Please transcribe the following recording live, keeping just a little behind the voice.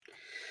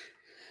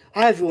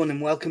Hi everyone and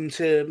welcome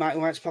to Mighty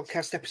White's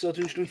podcast episode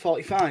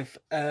 145.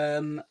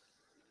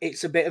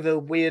 It's a bit of a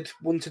weird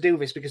one to do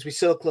this because we're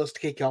so close to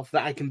kick off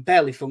that I can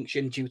barely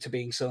function due to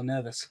being so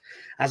nervous.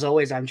 As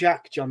always, I'm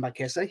Jack, joined by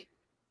Casey.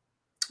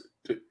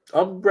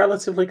 I'm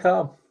relatively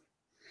calm.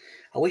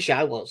 I wish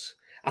I was.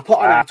 I put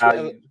on our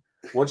Twitter...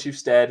 Once you've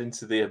stared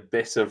into the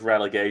abyss of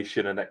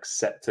relegation and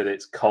accepted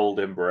its cold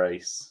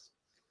embrace.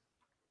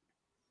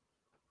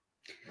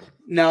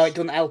 No, it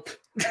doesn't help.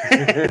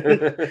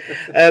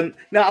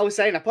 No, I was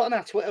saying, I put on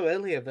our Twitter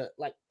earlier that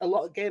like a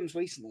lot of games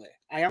recently,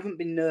 I haven't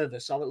been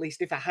nervous, or at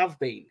least if I have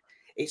been,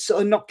 it's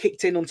sort of not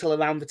kicked in until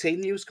around the team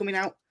news coming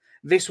out.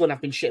 This one,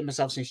 I've been shitting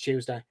myself since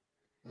Tuesday.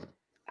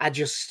 I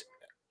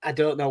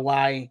don't know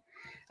why.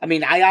 I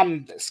mean, I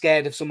am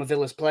scared of some of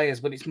Villa's players,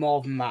 but it's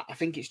more than that. I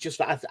think it's just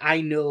that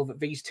I know that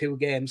these two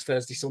games,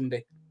 Thursday,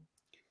 Sunday,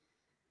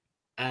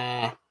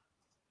 are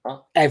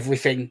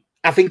everything.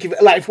 I think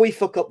if we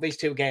fuck up these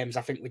two games,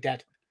 I think we're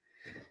dead.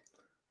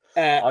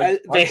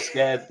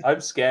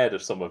 I'm scared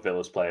of some of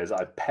Villa's players.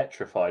 I'm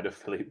petrified of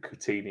Philippe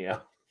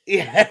Coutinho.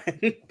 Yeah.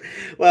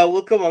 Well,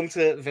 we'll come on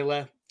to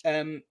Villa.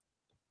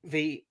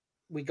 We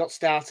got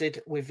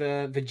started with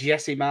the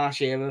Jesse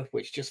Marsch era,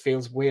 which just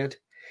feels weird.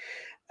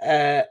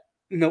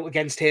 Note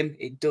against him,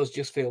 it does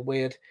just feel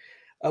weird.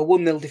 A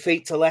 1-0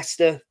 defeat to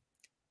Leicester.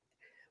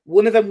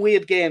 One of them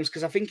weird games,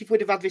 because I think if we'd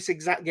have had this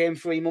exact game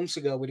 3 months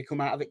ago, we'd have come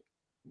out of it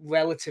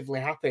relatively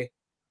happy.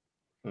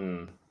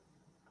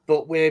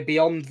 But we're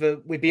beyond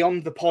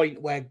the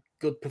point where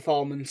good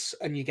performance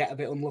and you get a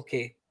bit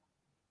unlucky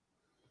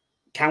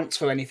counts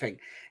for anything.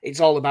 It's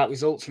all about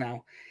results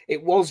now.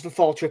 It was the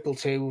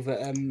 4-2-2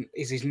 that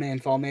is his main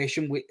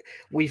formation.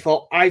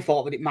 I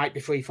thought that it might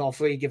be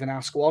 3-4-3 given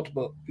our squad,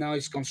 but now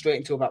he's gone straight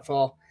into a back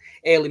four.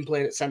 Ayling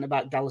played at centre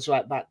back, Dallas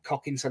right back,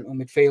 Koch in centre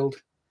midfield,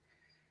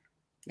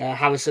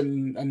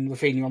 Harrison and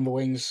Rafinha on the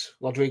wings,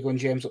 Rodrigo and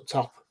James up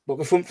top. But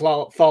the front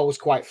four was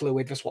quite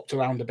fluid. They swapped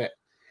around a bit.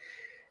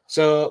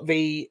 So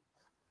the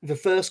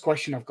first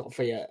question I've got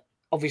for you,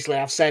 obviously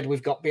I've said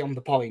we've got beyond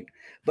the point,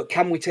 but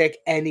can we take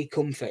any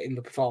comfort in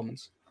the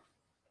performance?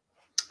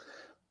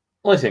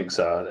 I think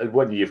so.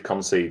 When you've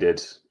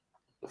conceded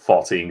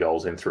 14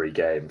 goals in 3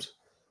 games,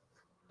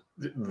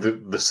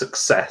 the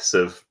success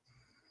of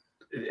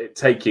it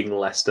taking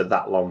Leicester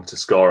that long to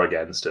score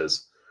against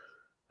us,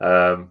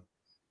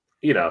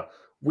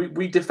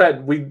 we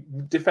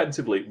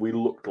defensively we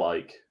looked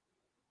like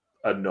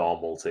a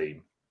normal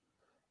team.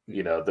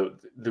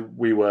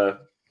 We were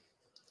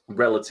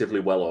relatively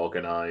well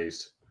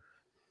organised.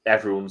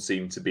 Everyone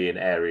seemed to be in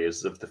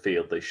areas of the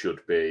field they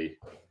should be.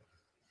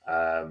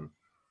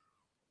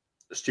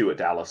 Stuart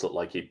Dallas looked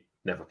like he'd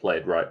never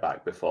played right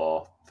back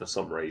before for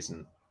some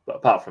reason. But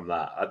apart from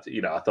that,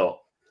 I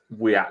thought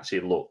we actually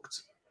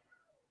looked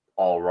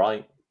all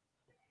right.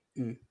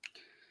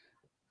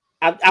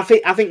 I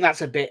think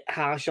that's a bit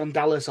harsh on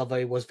Dallas, although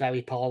he was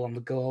very poor on the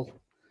goal.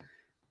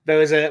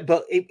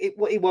 But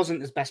it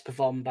wasn't his best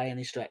performance by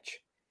any stretch.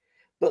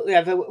 But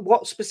yeah,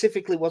 what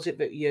specifically was it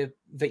that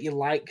you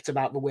liked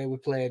about the way we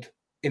played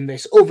in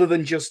this, other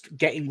than just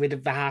getting rid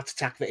of the heart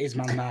attack that is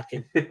man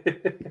marking?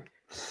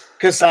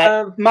 Because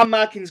man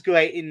marking's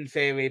great in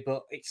theory,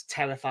 but it's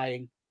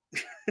terrifying.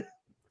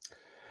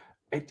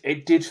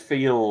 It did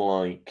feel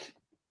like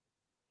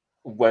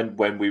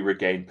when we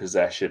regained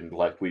possession,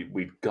 like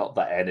we got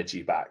that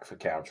energy back for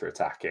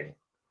counter-attacking.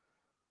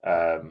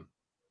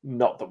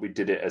 Not that we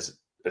did it as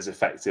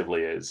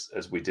effectively as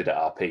we did at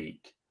our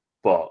peak,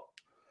 but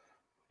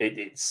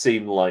it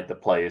seemed like the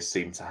players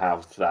seemed to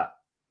have that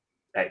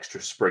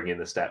extra spring in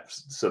the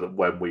steps, so that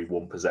when we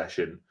won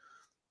possession,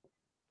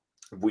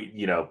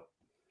 the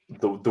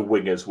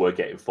wingers were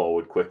getting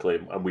forward quickly,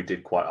 and we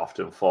did quite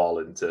often fall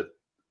into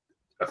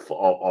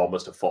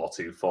almost a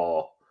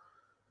 4-2-4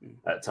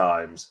 at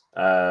times.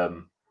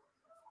 I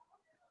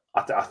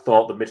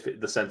thought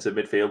the centre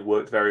midfield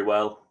worked very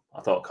well.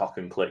 I thought Koch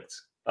and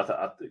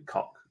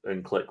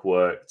Klich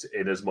worked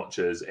in as much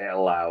as it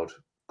allowed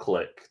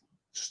Klich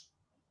just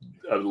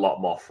a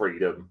lot more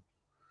freedom.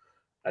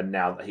 And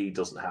now that he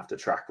doesn't have to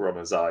track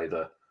runners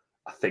either,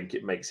 I think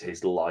it makes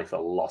his life a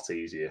lot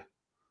easier.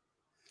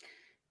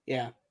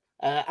 Yeah.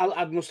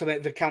 I must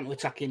admit, the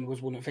counter-attacking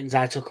was one of the things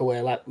I took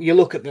away. Like, you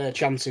look at the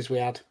chances we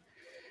had.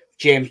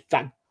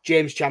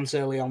 James chance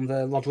early on,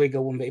 the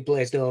Rodrigo one that he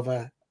blazed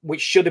over,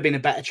 which should have been a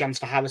better chance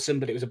for Harrison,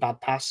 but it was a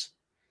bad pass.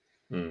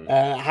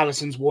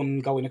 Harrison's one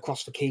going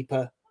across the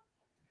keeper.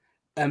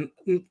 I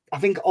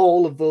think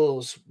all of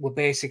those were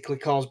basically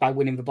caused by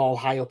winning the ball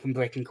high up and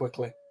breaking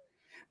quickly.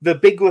 The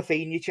big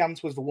Rafinha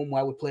chance was the one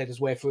where we played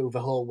his way through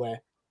the whole way.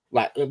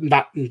 Like,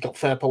 that got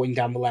Firpo in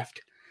down the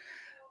left.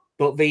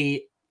 But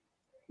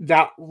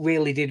that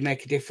really did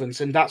make a difference,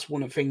 and that's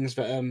one of the things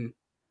that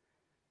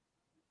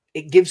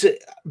it gives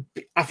it.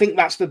 I think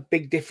that's the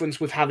big difference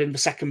with having the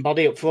second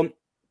body up front.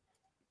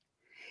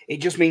 It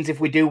just means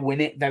if we do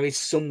win it, there is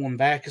someone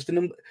there, because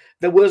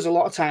there was a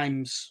lot of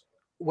times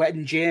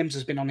when James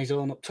has been on his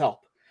own up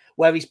top,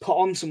 where he's put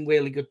on some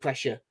really good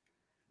pressure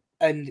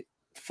and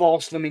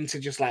forced them into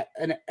just like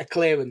a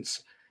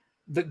clearance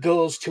that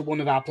goes to one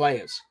of our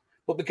players.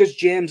 But because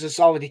James has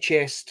already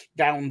chased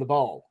down the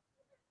ball,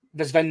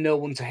 there's then no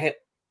one to hit.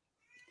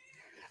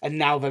 And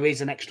now there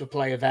is an extra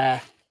player there.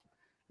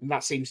 And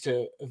that seems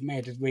to have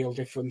made a real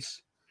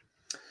difference.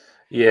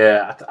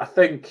 Yeah, I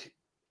think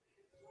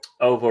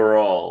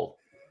overall,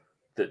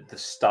 the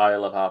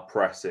style of our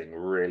pressing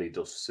really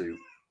does suit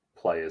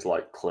players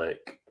like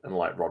Klich and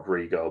like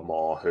Rodrigo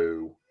more,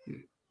 who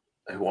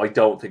I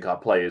don't think are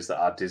players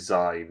that are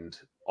designed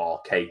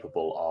or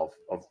capable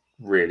of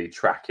really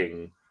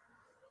tracking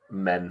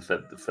men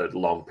for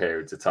long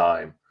periods of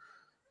time.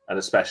 And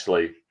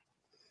especially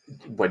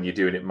when you're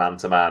doing it man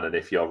to man, and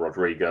if you're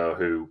Rodrigo,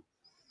 who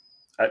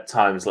at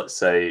times, let's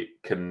say,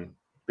 can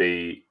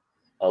be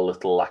a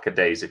little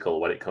lackadaisical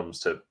when it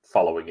comes to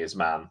following his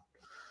man.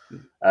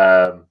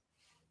 I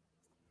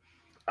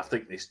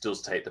think this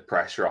does take the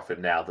pressure off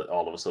him now that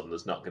all of a sudden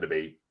there's not going to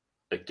be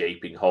a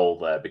gaping hole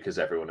there because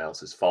everyone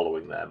else is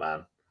following their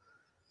man.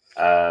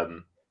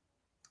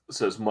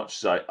 So as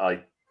much as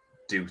I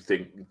do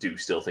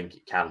still think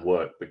it can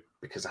work,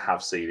 because I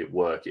have seen it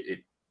work,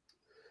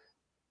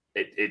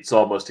 it's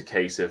almost a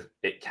case of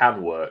it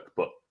can work,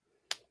 but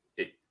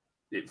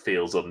it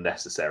feels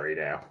unnecessary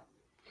now.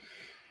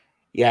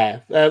 Yeah,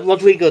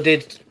 Rodrigo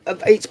did.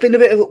 It's been a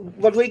bit of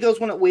Rodrigo's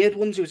one of the weird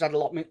ones who's had a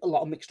lot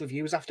of mixed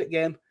reviews after the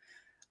game.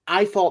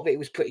 I thought that it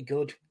was pretty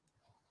good,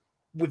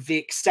 with the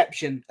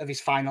exception of his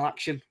final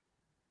action.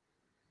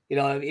 You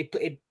know,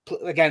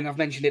 again, I've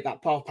mentioned it,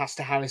 that ball pass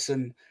to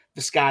Harrison,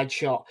 the skied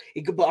shot.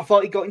 But I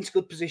thought he got into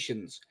good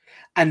positions.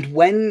 And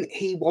when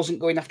he wasn't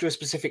going after a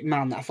specific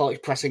man, I thought his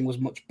pressing was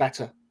much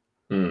better.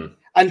 And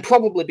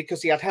probably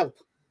because he had help.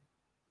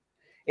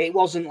 It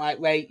wasn't like,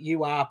 right,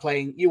 you are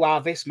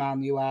this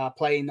man, you are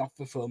playing off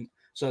the front.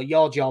 So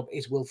your job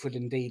is Wilfred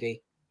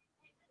Ndidi,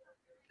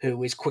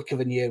 who is quicker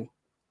than you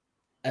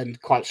and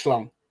quite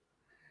strong.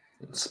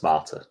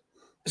 Smarter.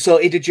 So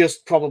he'd have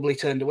just probably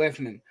turned away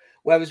from him.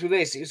 Whereas with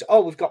this, it was,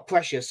 we've got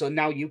pressure, so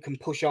now you can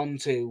push on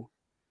to,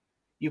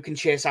 you can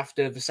chase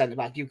after the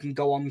centre-back, you can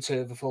go on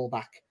to the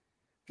full-back,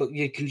 but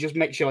you can just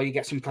make sure you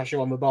get some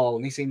pressure on the ball,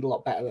 and he seemed a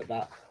lot better at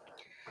that.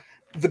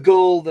 The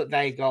goal that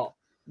they got,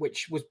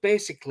 which was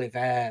basically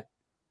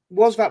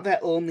was that their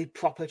only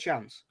proper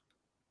chance?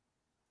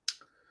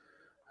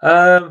 They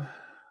had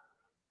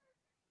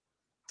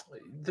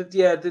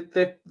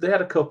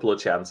a couple of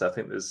chances. I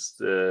think there's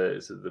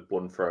the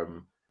one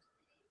from,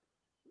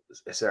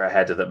 is there a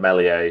header that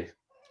Meslier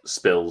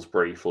spills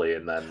briefly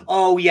and then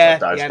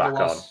dives back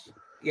on?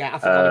 Yeah, I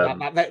forgot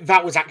about that.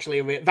 That was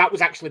actually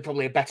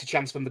probably a better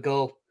chance than the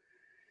goal.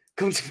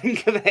 Come to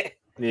think of it.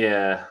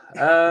 Yeah.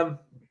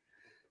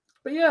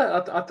 But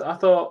yeah, I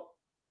thought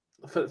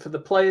for the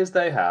players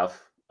they have,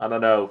 and I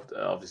know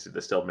obviously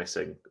they're still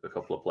missing a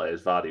couple of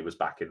players. Vardy was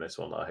back in this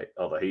one,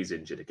 although he's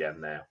injured again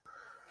now.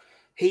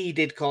 He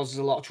did cause us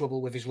a lot of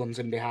trouble with his runs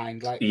in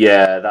behind. Like,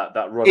 yeah,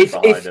 that run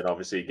behind, and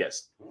obviously he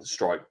gets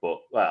strike, but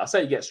I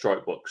say he gets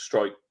strike, but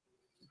Strike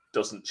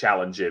doesn't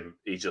challenge him.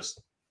 He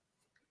just,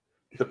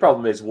 the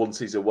problem is once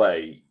he's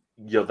away,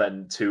 you're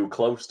then too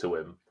close to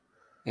him.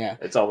 Yeah,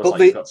 it's almost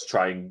like you've got to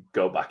try and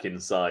go back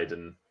inside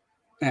and.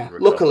 Yeah,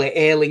 luckily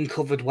Ayling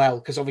covered well,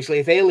 because obviously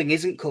if Ayling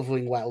isn't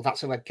covering well,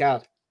 that's a red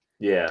card.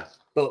 Yeah.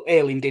 But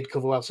Ayling did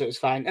cover well, so it was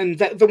fine. And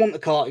they want to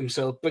caught him,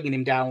 so bringing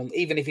him down,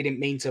 even if he didn't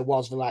mean to,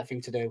 was the right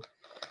thing to do.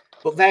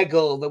 But their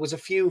goal, there was a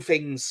few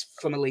things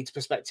from a Leeds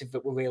perspective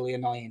that were really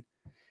annoying.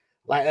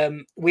 Like,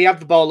 we had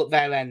the ball at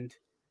their end,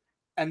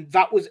 and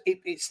that was,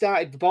 it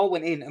started, the ball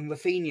went in, and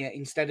Rafinha,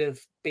 instead of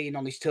being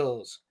on his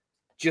toes,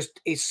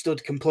 just is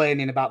stood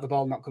complaining about the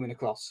ball not coming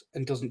across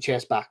and doesn't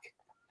chase back.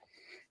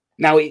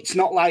 Now, it's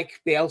not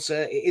like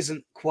Bielsa, it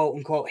isn't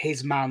quote-unquote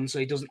his man, so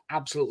he doesn't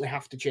absolutely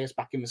have to chase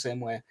back in the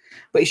same way.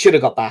 But he should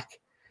have got back.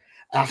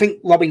 I think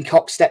Robin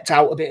Cox stepped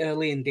out a bit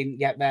early and didn't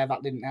get there.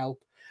 That didn't help.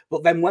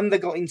 But then when they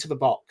got into the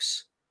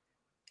box,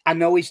 I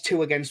know he's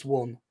 2 against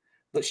 1,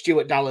 but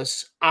Stuart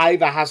Dallas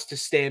either has to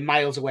stay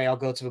miles away or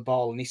go to the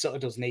ball, and he sort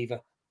of does neither.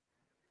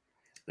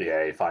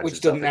 Yeah, he finds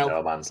himself in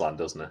no man's land,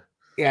 doesn't he?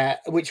 Yeah,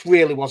 which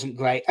really wasn't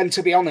great. And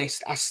to be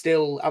honest, I'm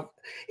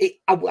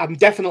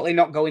definitely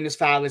not going as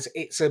far as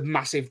it's a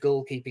massive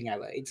goalkeeping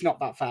error. It's not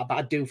that far, but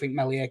I do think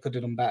Meslier could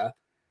have done better.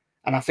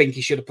 And I think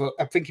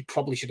he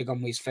probably should have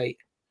gone with his feet.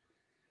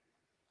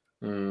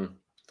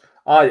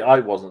 I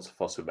wasn't so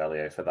fussed with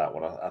Meslier for that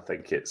one. I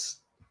think it's,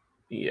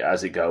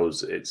 as it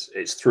goes,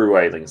 it's through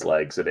Ayling's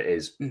legs and it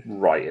is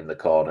right in the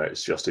corner.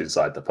 It's just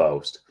inside the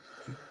post.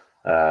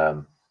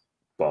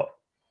 But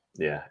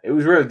yeah, it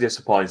was really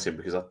disappointing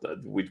because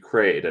we'd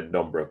created a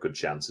number of good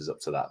chances up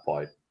to that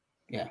point.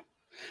 Yeah.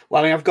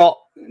 Well, I mean, I've got,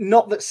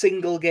 not that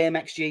single game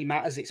XG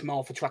matters, it's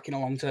more for tracking a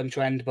long-term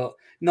trend, but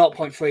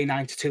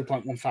 0.39 to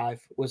 2.15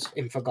 was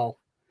in for goal.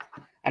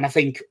 And I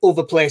think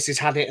other places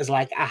had it as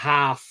like a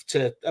half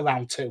to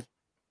around 2.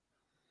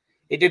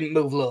 It didn't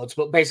move loads,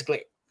 but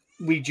basically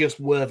we just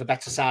were the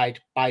better side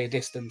by a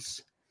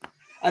distance.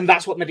 And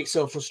that's what made it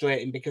so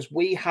frustrating, because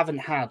we haven't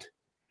had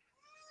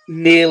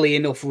nearly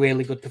enough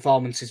really good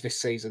performances this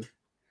season.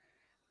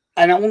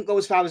 And I won't go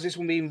as far as this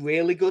one being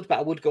really good, but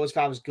I would go as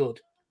far as good.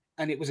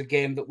 And it was a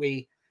game that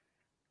we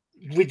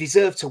we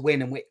deserve to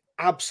win, and we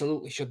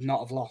absolutely should not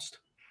have lost.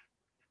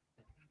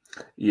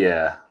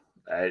 Yeah,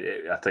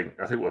 I think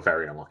we're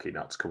very unlucky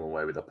not to come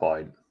away with a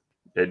point.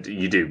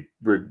 You do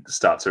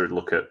start to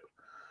look at,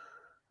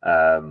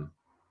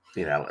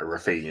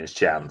 Rafinha's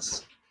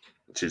chance,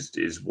 which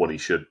is one he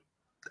should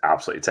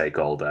absolutely take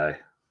all day,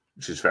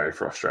 which is very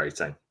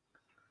frustrating.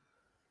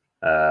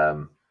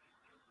 No,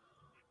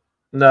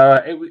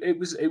 it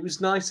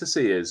was nice to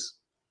see us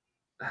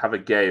have a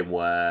game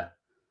where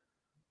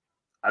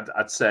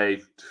I'd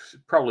say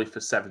probably for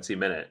 70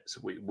 minutes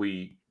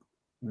we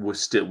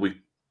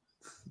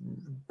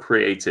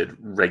created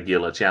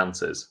regular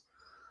chances.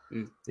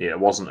 Yeah, it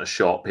wasn't a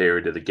short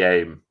period of the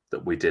game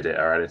that we did it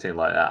or anything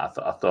like that.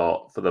 I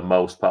thought for the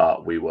most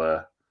part we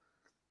were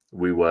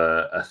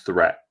a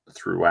threat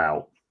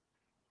throughout.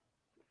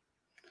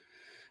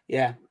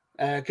 Yeah,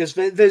 because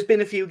there's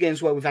been a few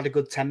games where we've had a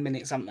good 10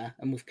 minutes, haven't there?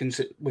 And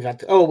we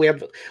had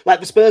like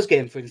the Spurs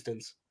game, for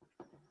instance.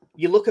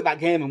 You look at that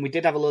game and we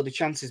did have a load of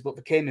chances, but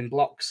they came in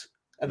blocks,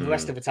 and the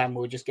rest of the time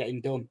we were just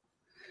getting done.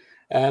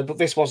 But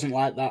this wasn't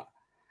like that.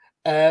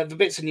 The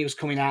bits of news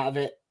coming out of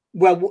it.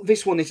 Well,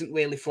 this one isn't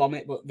really from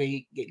it, but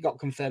it got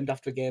confirmed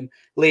after the game.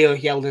 Leo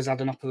Yelder's had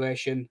an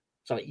operation.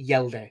 Sorry,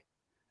 Yelde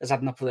has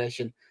had an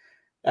operation.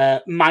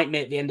 Might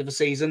make the end of the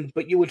season,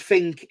 but you would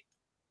think,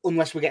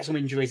 unless we get some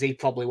injuries, he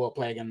probably won't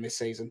play again this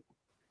season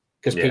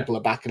because people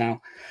are back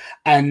now.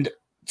 And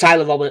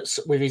Tyler Roberts,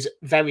 with his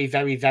very,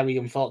 very, very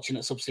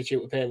unfortunate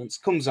substitute appearance,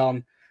 comes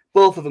on.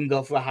 Both of them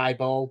go for a high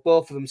ball.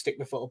 Both of them stick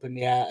the foot up in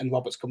the air, and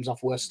Roberts comes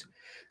off worst.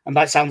 And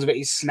by the sounds of it,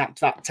 he's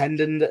snapped that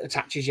tendon that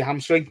attaches your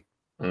hamstring.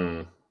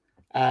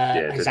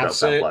 It does not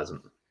sound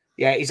pleasant.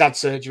 Yeah, he's had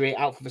surgery,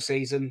 out for the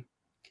season.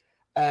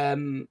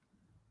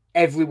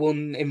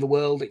 Everyone in the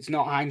world, it's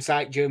not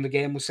hindsight, during the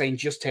game was saying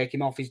just take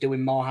him off. He's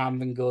doing more harm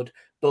than good,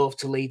 both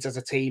to Leeds as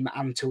a team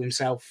and to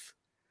himself.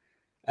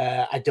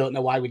 I don't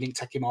know why we didn't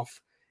take him off.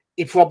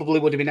 He probably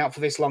would have been out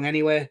for this long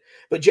anyway.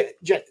 But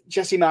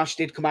Jesse Marsch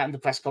did come out in the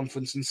press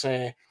conference and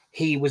say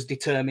he was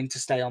determined to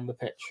stay on the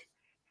pitch.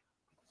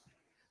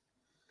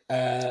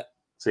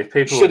 So if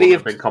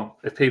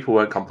people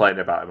weren't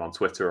complaining about him on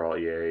Twitter all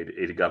year,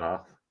 he'd have gone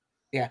off.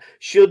 Yeah.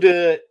 Should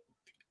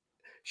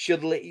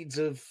Leeds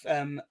have,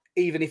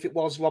 even if it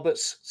was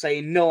Roberts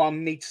saying, no, I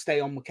need to stay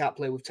on, we can't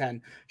play with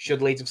 10,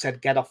 should Leeds have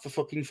said, get off the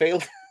fucking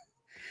field?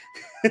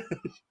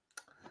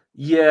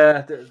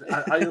 Yeah,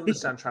 I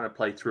understand trying to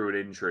play through an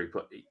injury,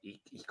 but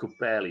he could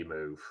barely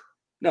move.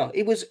 No,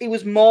 it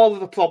was more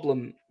of a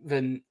problem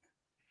than...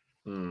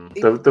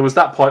 There was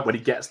that point when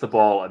he gets the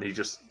ball and he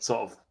just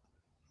sort of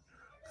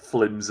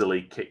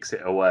flimsily kicks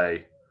it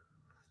away.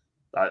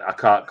 I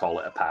can't call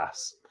it a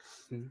pass.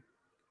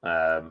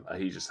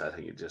 He just, I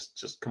think, it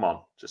just come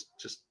on, just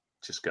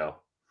go.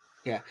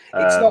 Yeah,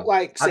 it's not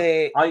like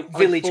say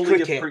village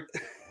cricket.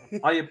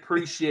 I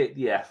appreciate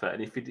the effort,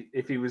 and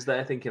if he was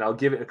there thinking I'll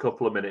give it a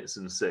couple of minutes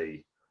and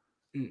see,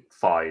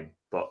 fine.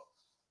 But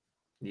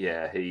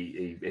yeah,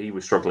 he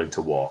was struggling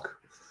to walk.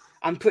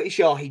 I'm pretty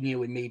sure he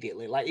knew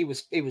immediately. Like he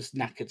was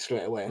knackered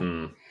straight away,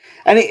 and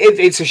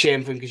it's a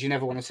shame for him because you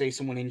never want to see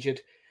someone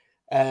injured.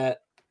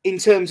 In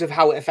terms of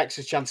how it affects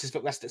his chances for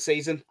the rest of the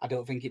season, I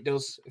don't think it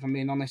does. If I'm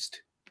being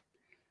honest,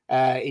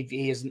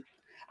 he isn't.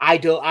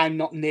 I'm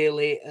not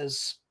nearly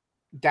as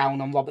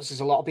down on Roberts as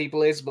a lot of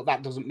people is, but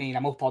that doesn't mean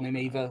I'm up on him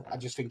either. I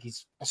just think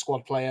he's a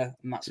squad player,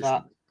 and that's just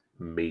that.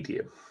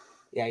 Medium.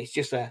 Yeah, he's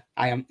just as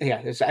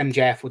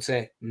MJF would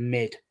say,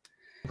 mid.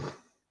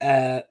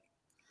 But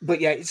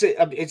yeah,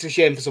 it's a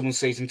shame for someone's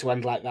season to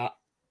end like that.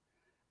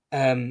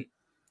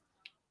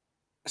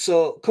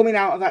 So coming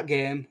out of that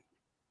game,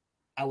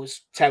 I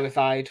was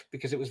terrified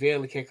because it was the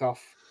early kickoff,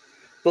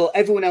 but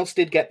everyone else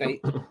did get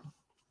beat,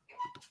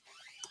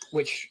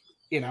 which,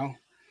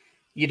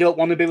 you don't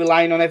want to be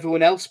relying on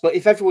everyone else, but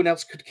if everyone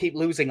else could keep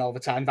losing all the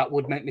time, that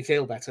would make me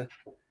feel better.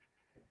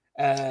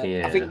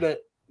 I think that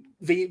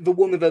the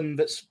one of them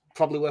that's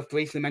probably worth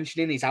briefly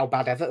mentioning is how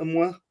bad Everton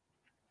were.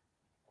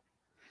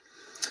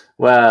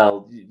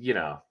 Well,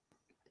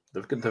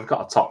 they've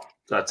got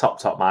a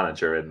top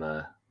manager in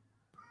there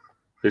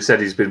who said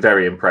he's been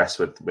very impressed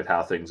with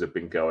how things have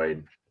been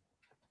going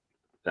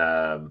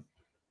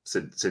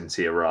since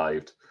he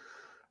arrived,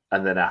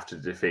 and then after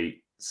the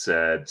defeat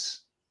said,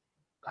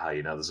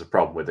 there's a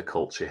problem with the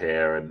culture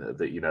here, and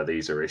that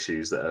these are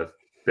issues that have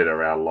been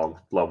around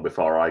long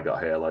before I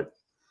got here. Like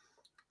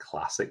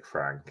classic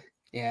Frank.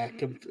 Yeah,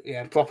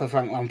 proper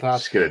Frank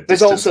Lampard. Just going to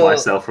distance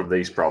myself from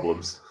these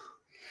problems.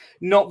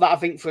 Not that I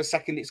think for a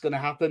second it's going to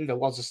happen. There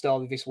was a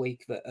story this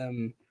week that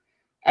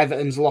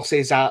Everton's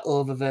losses are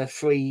over the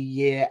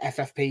 3-year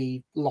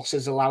FFP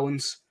losses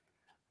allowance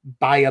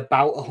by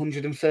about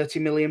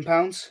 £130 million.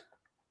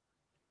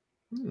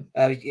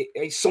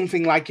 It's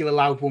something like you're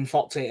allowed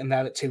 140 and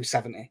they're at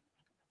 270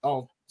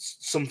 or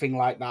something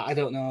like that. I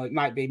don't know. It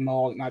might be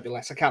more, it might be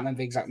less. I can't remember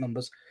the exact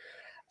numbers.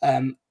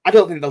 I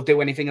don't think they'll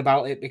do anything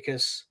about it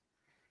because,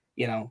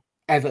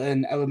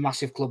 Everton are a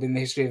massive club in the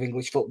history of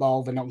English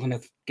football. They're not going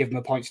to give them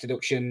a points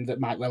deduction that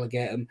might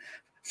relegate them.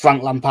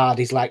 Frank Lampard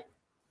is like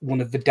one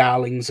of the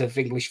darlings of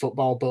English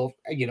football, both,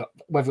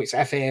 whether it's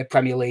FA,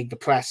 Premier League, the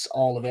press,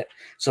 all of it.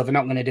 So they're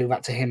not going to do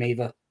that to him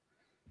either.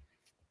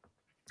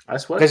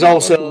 There's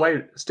also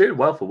it's doing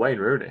well for Wayne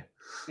Rooney.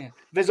 Yeah,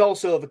 there's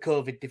also the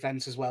COVID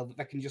defence as well.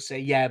 They can just say,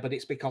 yeah, but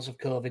it's because of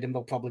COVID, and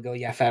they'll probably go,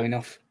 yeah, fair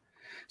enough.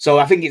 So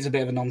I think it's a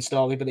bit of a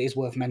non-story, but it is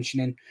worth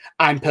mentioning.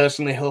 I'm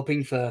personally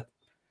hoping for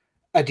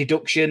a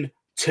deduction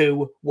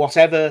to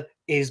whatever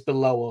is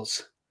below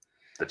us.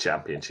 The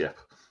Championship.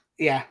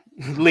 Yeah,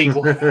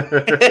 legal.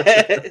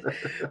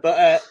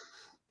 But,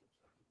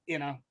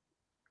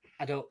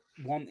 I don't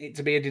want it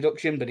to be a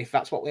deduction, but if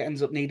that's what it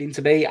ends up needing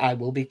to be, I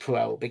will be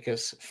pro,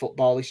 because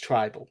football is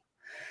tribal.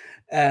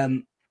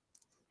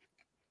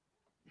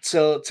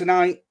 So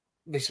tonight,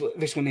 this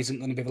one isn't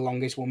going to be the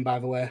longest one, by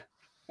the way,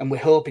 and we're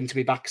hoping to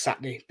be back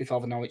Saturday before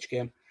the Norwich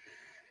game.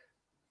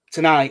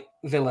 Tonight,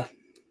 Villa.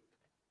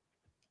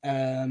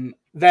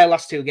 Their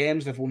last two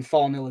games, they've won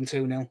 4-0 and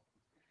 2-0.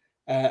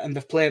 And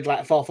they've played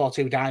like a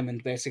 4-4-2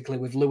 diamond, basically,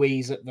 with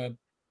Louise at the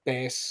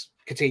base,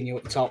 Coutinho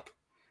at the top,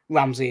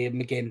 Ramsey and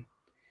McGinn,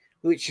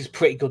 which is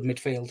pretty good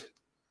midfield,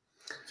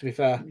 to be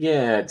fair.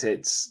 Yeah,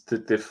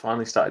 they've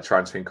finally started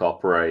trying to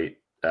incorporate,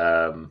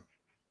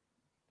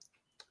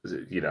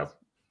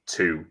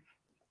 two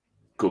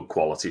good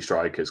quality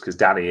strikers, because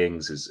Danny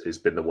Ings has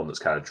been the one that's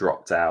kind of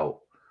dropped out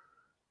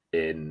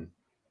in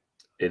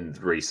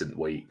recent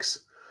weeks.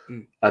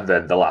 And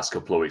then the last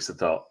couple of weeks I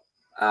thought,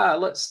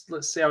 let's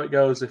see how it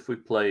goes if we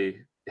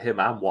play him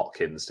and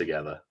Watkins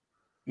together.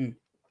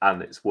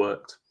 And it's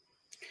worked.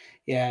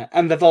 Yeah,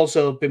 and they've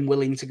also been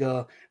willing to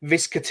go,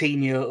 this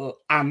Coutinho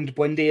and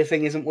Buendia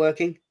thing isn't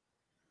working.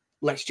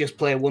 Let's just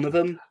play one of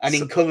them. And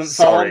in current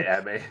form... Sorry,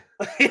 Emmy.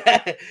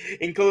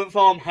 In current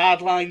form,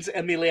 hardlines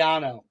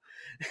Emiliano.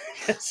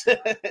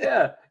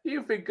 Yeah,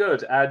 you've been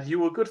good, and you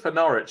were good for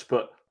Norwich,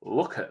 but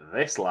look at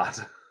this lad.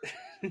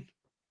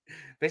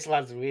 This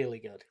lad's really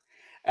good.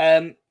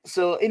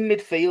 So in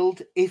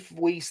midfield, if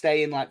we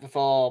stay in like the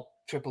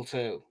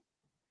 4-2-2,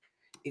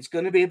 it's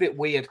going to be a bit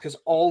weird because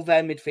all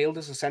their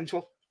midfielders are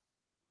central.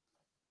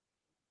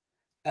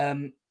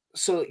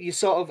 So you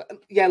sort of,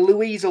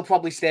 Louise will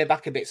probably stay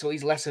back a bit, so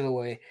he's less of a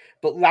way.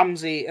 But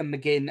Ramsey and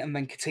McGinn and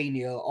then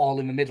Coutinho all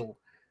in the middle.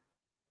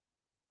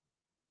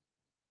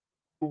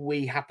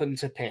 We happen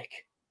to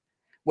pick,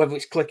 whether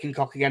it's Click and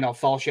Cock again or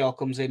Forshaw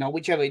comes in or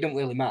whichever, it don't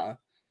really matter.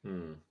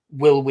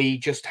 Will we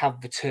just have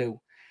the two?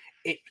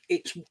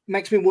 It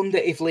makes me wonder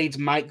if Leeds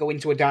might go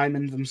into a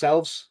diamond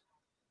themselves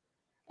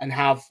and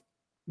have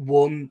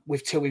one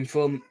with two in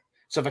front,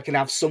 so they can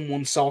have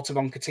someone sort of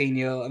on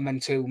Coutinho and then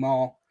two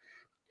more.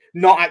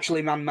 Not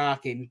actually man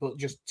marking, but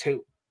just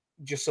two,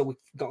 just so we've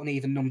got an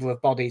even number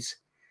of bodies.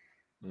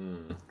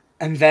 And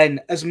then,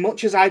 as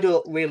much as I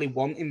don't really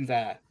want him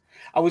there,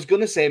 I was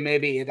going to say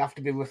maybe it'd have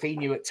to be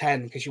Rafinha at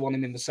 10 because you want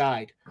him in the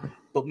side,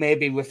 but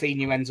maybe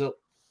Rafinha ends up,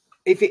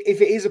 if it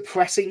is a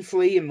pressing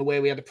three in the way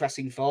we had a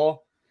pressing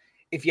four,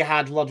 if you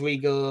had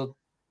Rodrigo,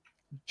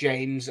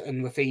 James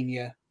and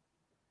Rafinha,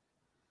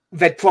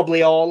 they'd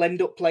probably all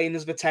end up playing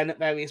as the 10 at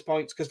various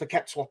points because they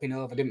kept swapping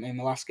over, didn't they, in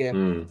the last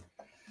game?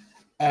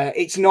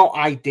 It's not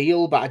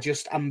ideal, but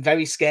I'm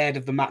very scared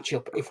of the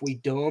matchup if we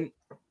don't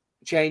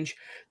change.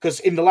 Because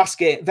in the last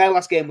game, their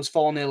last game was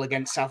 4-0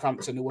 against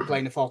Southampton, who were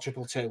playing a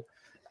 4-2-2.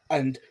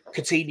 And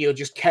Coutinho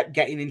just kept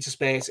getting into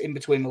space in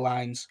between the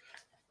lines,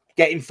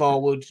 getting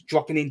forward,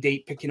 dropping in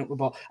deep, picking up the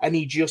ball. And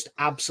he just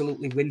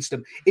absolutely rinsed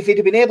them. If he'd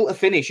have been able to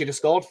finish, he'd have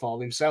scored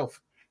for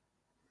himself.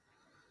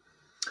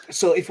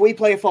 So if we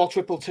play a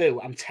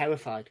 4-2-2, I'm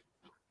terrified.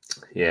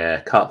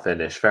 Yeah, can't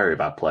finish. Very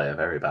bad player.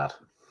 Very bad.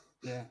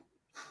 Yeah.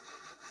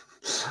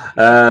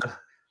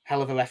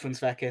 Hell of a reference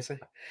there, Casey.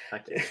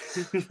 Thank you.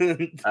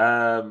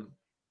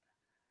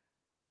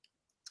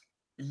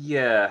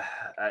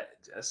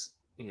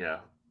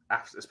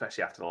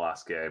 Especially after the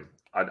last game,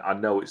 I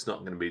know it's not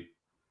going to be.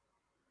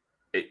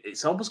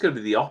 It's almost going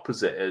to be the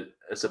opposite,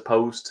 as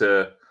opposed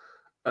to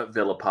at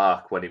Villa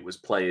Park when it was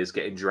players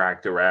getting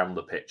dragged around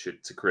the pitch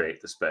to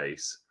create the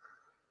space.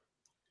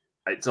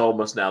 It's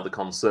almost now the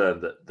concern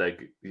that they,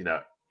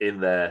 in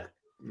their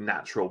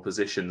natural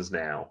positions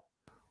now,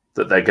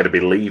 that they're going to be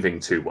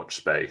leaving too much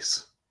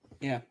space.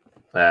 Yeah.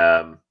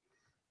 I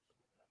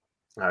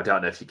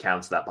don't know if you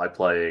counter that by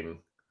playing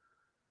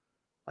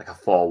like a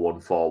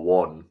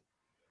 4-1-4-1.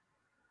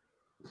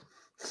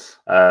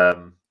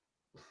 And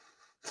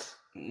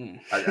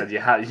you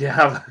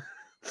have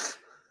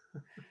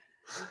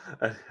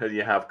and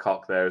you have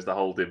Koch there as the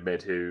holding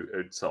mid who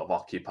sort of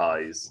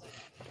occupies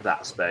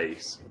that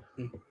space.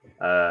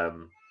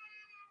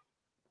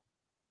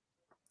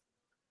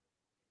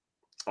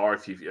 Or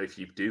if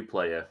you do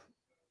play a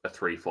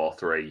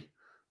 3-4-3,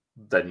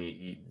 then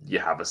you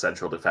have a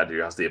central defender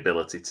who has the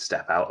ability to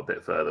step out a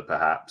bit further,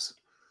 perhaps.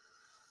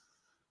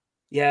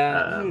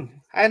 Yeah,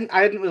 I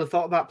hadn't really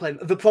thought about playing.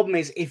 The problem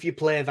is, if you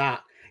play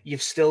that,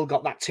 you've still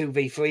got that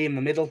 2v3 in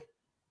the middle.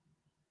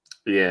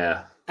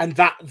 Yeah, and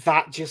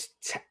that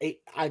just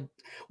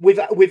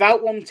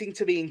without wanting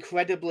to be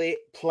incredibly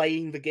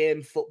playing the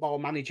game football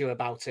manager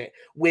about it,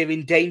 we're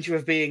in danger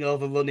of being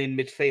overrun in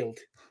midfield.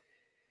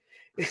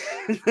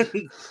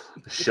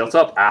 Shut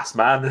up, ass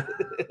man.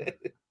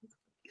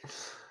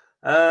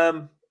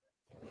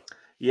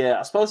 Yeah,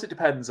 I suppose it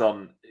depends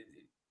on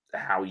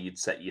how you'd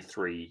set your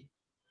three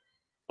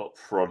up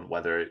front.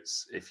 Whether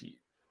it's if you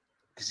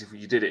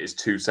did it as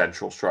two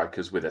central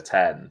strikers with a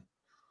 10,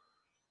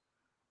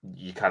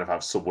 you kind of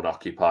have someone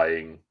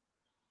occupying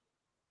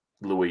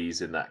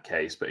Louise in that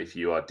case. But if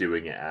you are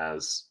doing it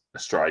as a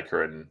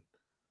striker and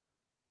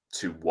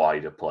two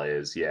wider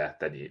players, yeah,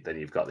 then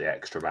you've got the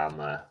extra man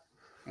there.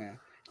 Yeah.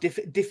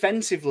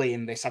 Defensively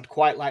in this, I'd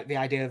quite like the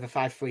idea of a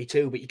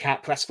 5-3-2, but you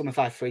can't press from a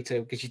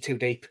 5-3-2 because you're too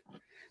deep.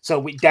 So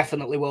we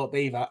definitely won't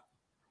be that.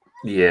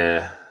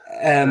 Yeah.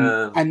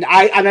 And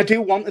I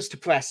do want us to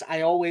press.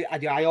 I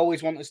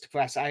always want us to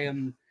press.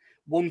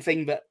 One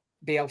thing that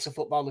Bielsa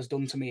football has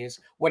done to me is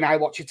when I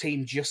watch a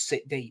team just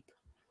sit deep,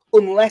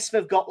 unless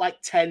they've got like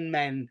 10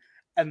 men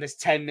and there's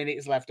 10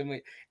 minutes left,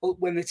 and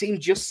when the team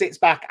just sits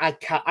back,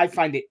 I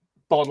find it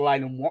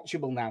borderline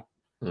unwatchable now.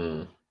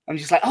 I'm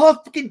just like, oh,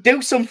 fucking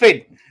do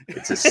something.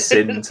 It's a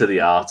sin to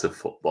the art of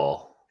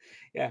football.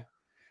 Yeah.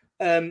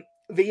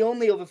 The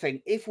only other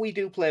thing, if we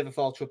do play the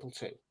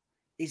 4-2-2,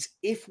 is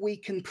if we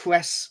can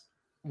press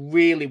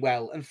really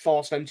well and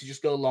force them to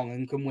just go long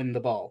and can win the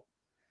ball,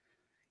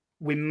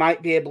 we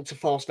might be able to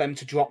force them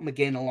to drop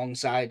McGinn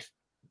alongside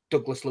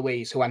Douglas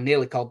Luiz, who I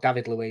nearly called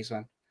David Luiz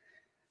then.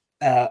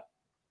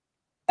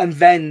 And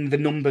then the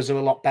numbers are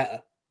a lot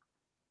better.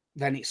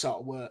 Then it sort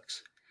of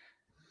works.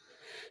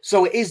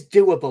 So it is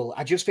doable.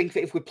 I just think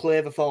that if we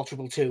play the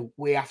 4-2-2,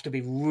 we have to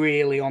be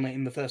really on it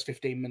in the first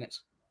 15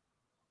 minutes.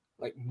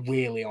 Like,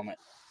 really on it.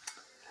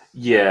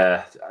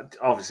 Yeah,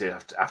 obviously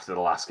after the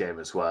last game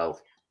as well,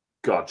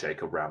 God,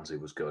 Jacob Ramsey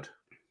was good.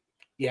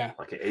 Yeah.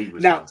 Like, he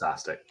was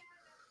fantastic.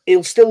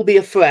 He'll still be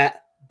a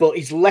threat, but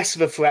he's less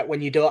of a threat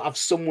when you don't have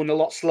someone a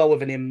lot slower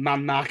than him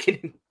man-marking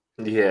him.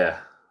 Yeah.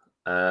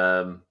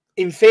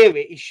 In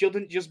theory, he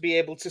shouldn't just be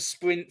able to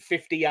sprint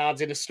 50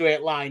 yards in a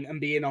straight line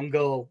and be in on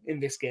goal in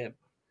this game.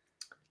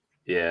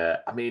 Yeah,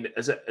 I mean,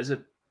 as a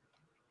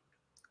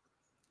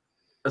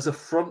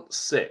front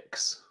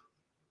six,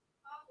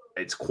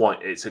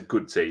 it's a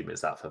good team.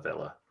 Is that for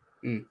Villa?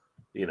 You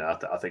know,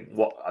 I think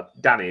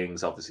Danny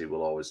Ings obviously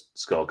will always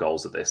score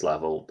goals at this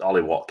level.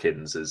 Ollie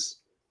Watkins is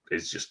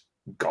just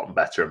gotten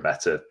better and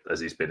better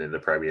as he's been in the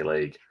Premier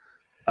League,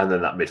 and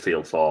then that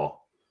midfield four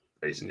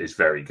is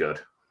very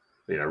good.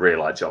 You know, really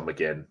like John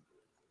McGinn,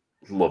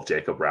 love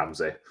Jacob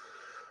Ramsey.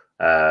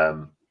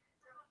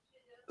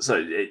 So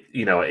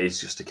it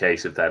is just a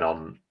case of then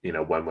on,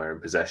 when we're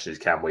in possession,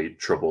 can we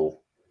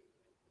trouble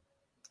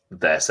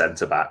their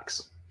centre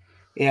backs?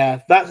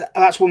 Yeah,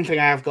 that's one thing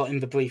I have got in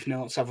the brief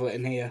notes I've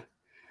written here,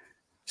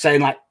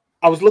 saying like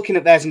I was looking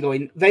at theirs and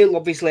going, they'll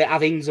obviously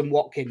have Ings and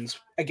Watkins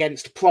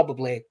against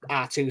probably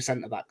our two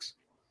centre backs,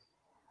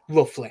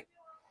 roughly.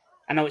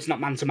 I know it's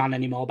not man to man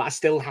anymore, but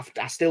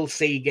I still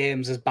see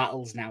games as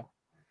battles now.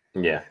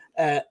 Yeah,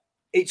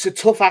 it's a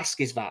tough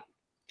ask, is that?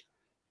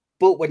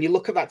 But when you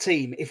look at that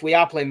team, if we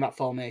are playing that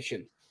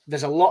formation,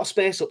 there's a lot of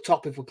space up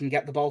top if we can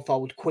get the ball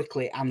forward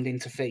quickly and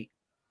into feet.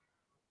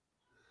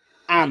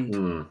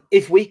 And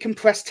if we can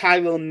press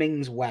Tyrone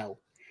Mings well,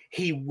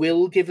 he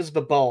will give us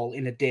the ball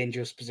in a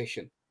dangerous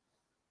position.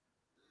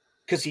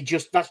 Because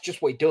that's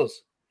just what he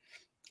does.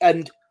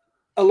 And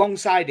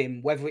alongside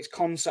him, whether it's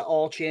Concert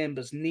or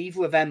Chambers,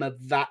 neither of them are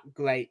that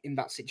great in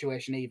that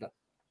situation either.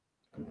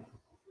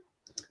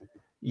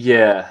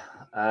 Yeah.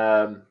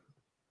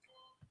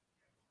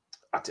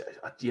 Like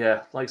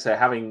I say,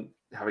 having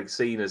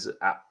seen us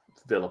at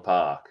Villa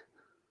Park,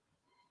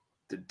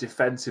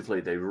 defensively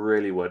they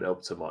really weren't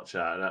up to much,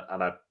 and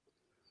I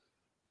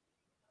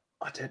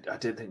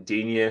didn't think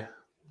Digne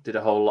did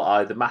a whole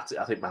lot either.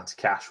 I think Matty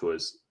Cash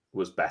was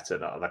better,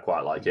 and I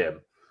quite like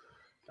him.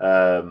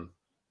 I'm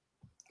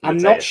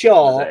not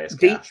sure.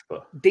 Cash,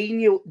 but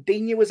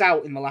Digne was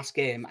out in the last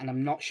game, and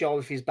I'm not sure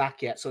if he's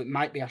back yet. So it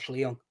might be Ashley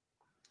Young.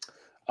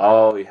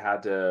 Oh, he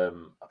had. I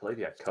believe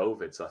he had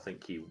COVID. So I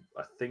think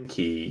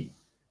he.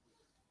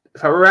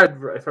 If I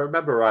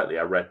remember rightly,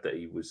 I read that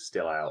he was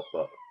still out.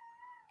 But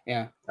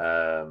yeah,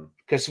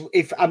 because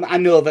if I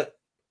know that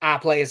our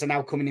players are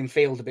now coming in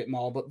field a bit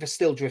more, but they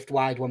still drift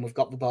wide when we've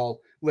got the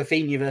ball.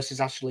 Rafinha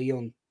versus Ashley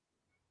Young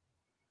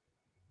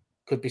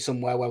could be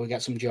somewhere where we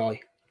get some joy.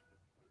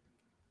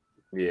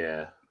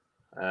 Yeah.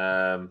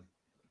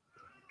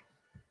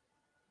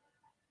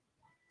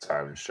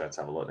 Sorry, I'm just trying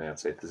to have a look now and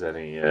see if there's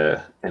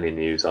any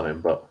news on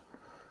him, but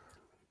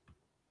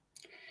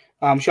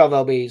I'm sure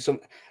there'll be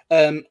some.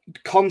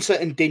 Concert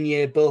and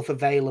Digne both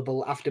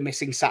available after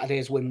missing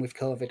Saturday's win with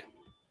COVID.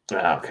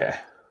 Okay.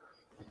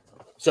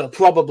 So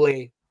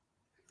probably,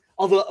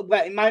 although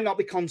it might not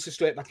be Concert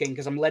straight back in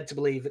because I'm led to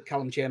believe that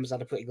Callum Chambers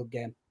had a pretty good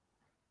game.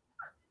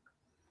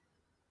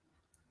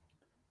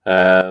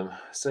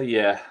 So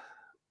yeah,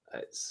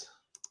 it's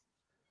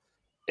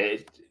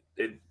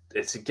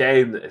a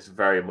game that is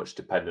very much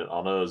dependent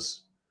on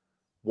us.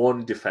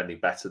 One, defending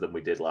better than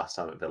we did last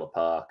time at Villa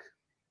Park,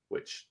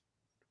 which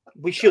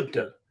we should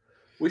do.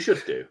 We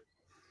should do.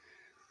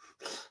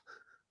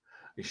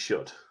 We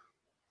should,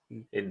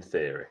 in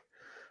theory.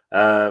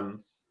 But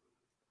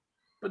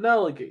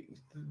no, like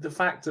the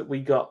fact that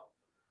we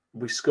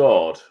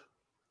scored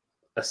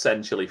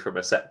essentially from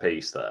a set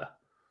piece there.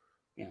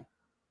 Yeah.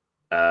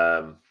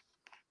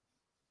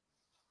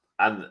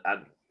 And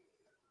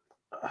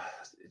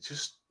it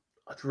just,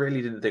 I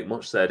really didn't think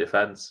much of their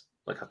defense.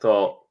 Like I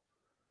thought,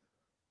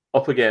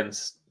 up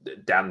against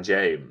Dan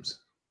James,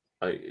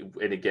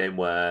 in a game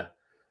where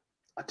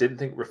I didn't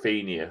think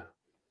Rafinha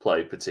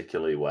played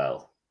particularly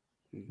well.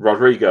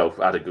 Rodrigo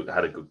had a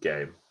good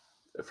game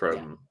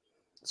from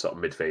sort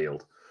of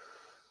midfield.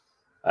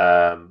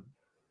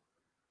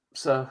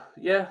 So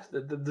yeah,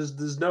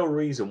 there's no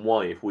reason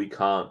why, if we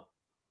can't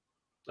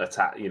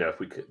attack, if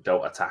we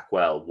don't attack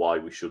well, why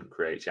we shouldn't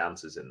create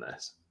chances in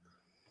this.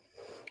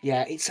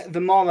 Yeah, it's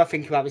the more I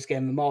think about this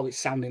game, the more it's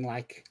sounding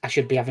like I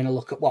should be having a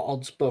look at what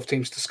odds both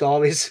teams to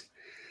score is,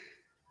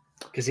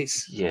 because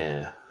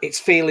it's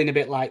feeling a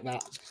bit like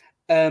that.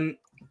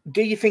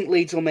 Do you think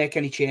Leeds will make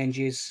any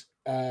changes?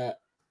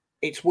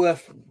 It's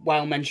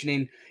worthwhile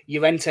mentioning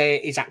Llorente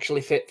is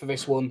actually fit for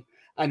this one,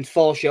 and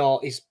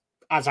Forshaw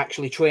has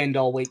actually trained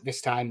all week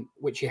this time,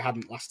 which he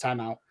hadn't last time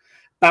out.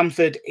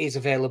 Bamford is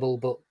available,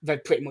 but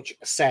they've pretty much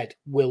said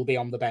will be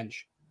on the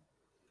bench.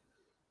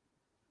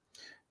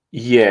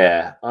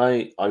 Yeah,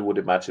 I would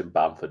imagine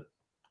Bamford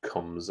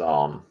comes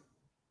on.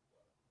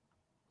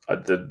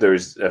 There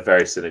is a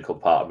very cynical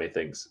part of me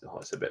thinks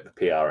it's a bit of a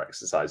PR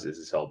exercise,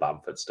 this whole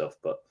Bamford stuff,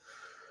 but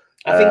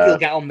I think he'll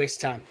get on this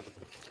time.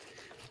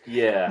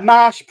 Yeah.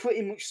 Marsh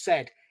pretty much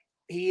said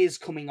he is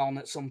coming on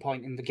at some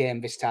point in the game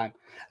this time,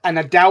 and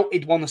I doubt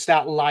he'd want to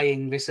start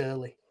lying this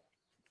early.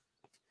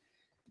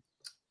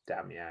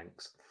 Damn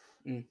Yanks.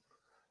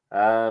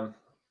 I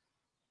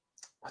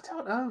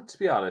don't know, to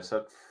be honest.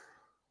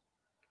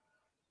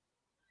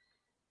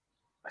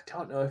 I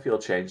don't know if he'll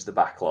change the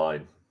back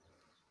line.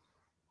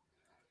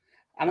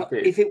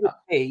 If it would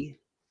be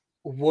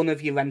one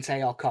of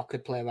Llorente or Koch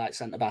could play right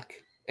centre back,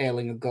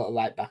 Ayling would go to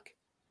right back.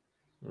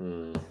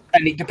 And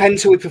it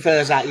depends who he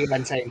prefers out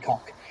Llorente and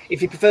Koch. If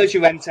he prefers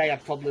Llorente,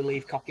 I'd probably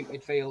leave Koch in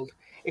midfield.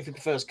 If he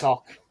prefers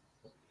Koch,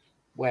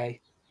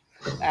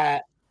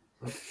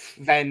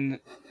 then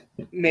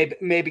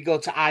maybe go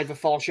to either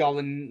Forshaw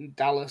and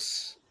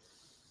Dallas.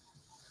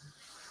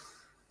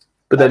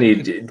 But then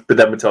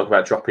we talk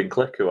about dropping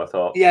Click, who I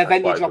thought. Yeah,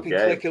 then you're dropping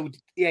Click, who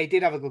he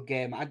did have a good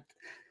game.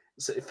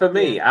 So for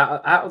me,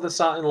 out of the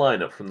starting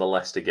lineup from the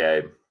Leicester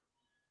game,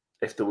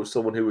 if there was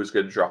someone who was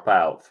going to drop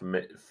out,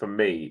 for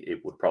me,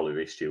 it would probably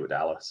be Stuart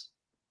Dallas,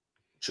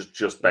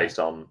 just based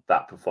on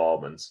that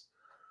performance.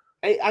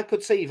 I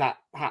could see that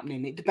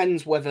happening. It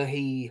depends whether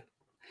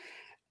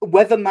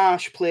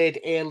Marsh played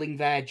Ayling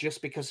there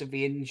just because of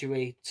the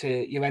injury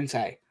to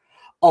Llorente,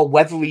 or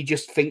whether he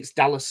just thinks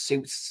Dallas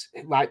suits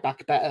right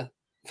back better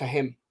for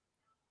him.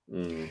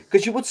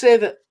 Because you would say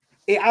that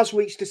it has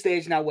reached a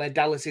stage now where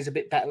Dallas is a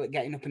bit better at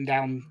getting up and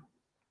down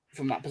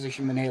from that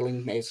position than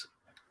Ayling is.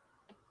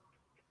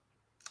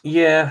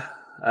 Yeah.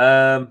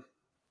 I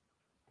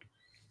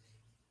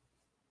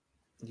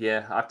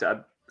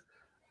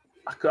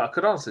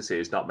could honestly see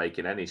he's not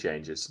making any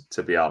changes,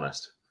 to be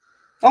honest.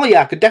 Oh,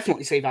 yeah, I could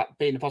definitely see that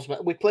being a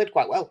possibility. We played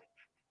quite well.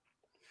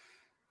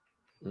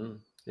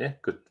 Yeah,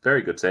 good,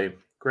 very good team.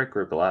 Great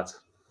group of lads.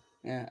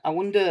 Yeah, I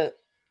wonder...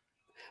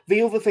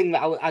 The other thing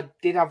that I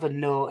did have a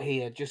note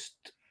here,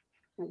 just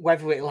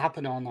whether it'll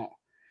happen or not,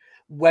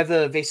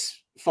 whether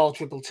this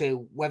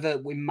 4-2-2, whether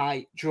we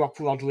might drop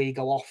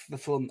Rodrigo off the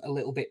front a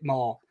little bit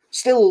more.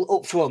 Still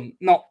up front,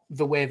 not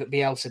the way that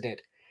Bielsa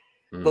did,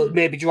 but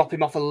maybe drop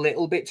him off a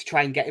little bit to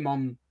try and get him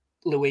on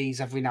Luiz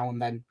every now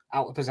and then,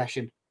 out of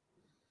possession.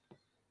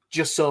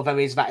 Just so there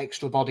is that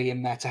extra body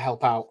in there to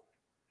help out.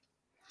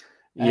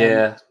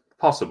 Yeah,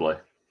 possibly.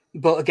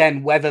 But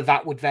again, whether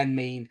that would then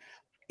mean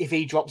if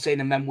he drops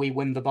in and then we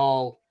win the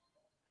ball,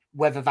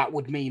 whether that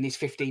would mean he's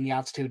 15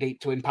 yards too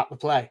deep to impact the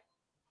play.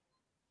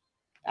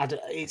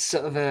 It's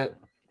sort of a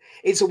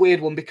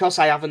weird one because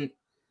I haven't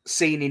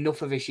seen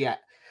enough of this yet.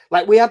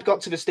 Like, we had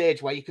got to the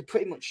stage where you could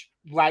pretty much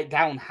write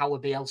down how a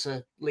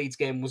Bielsa Leeds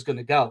game was going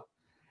to go,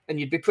 and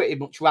you'd be pretty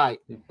much right.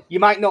 You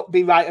might not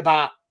be right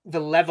about the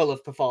level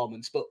of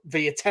performance, but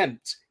the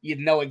attempt, you'd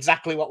know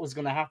exactly what was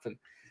going to happen.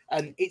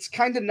 And it's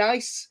kind of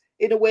nice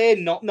in a way,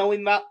 not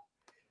knowing that,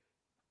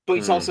 but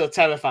it's also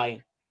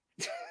terrifying.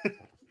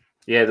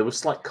 Yeah, there was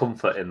slight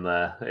comfort in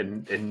there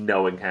in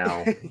knowing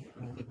how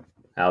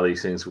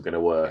these things were going to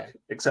work. Yeah.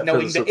 Except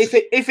knowing that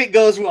if it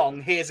goes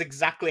wrong, here's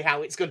exactly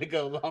how it's going to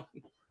go wrong.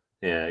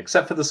 Yeah,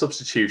 except for the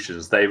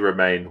substitutions, they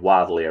remain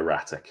wildly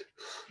erratic.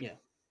 Yeah.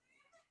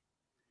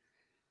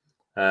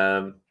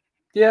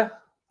 Yeah,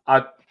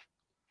 I'm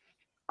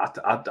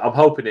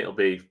hoping it'll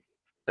be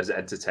as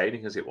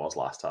entertaining as it was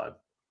last time.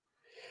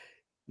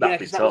 That'd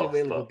be tough, that was a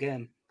really good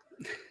game.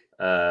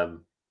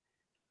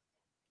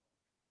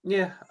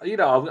 Yeah,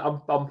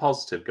 I'm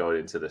positive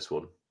going into this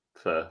one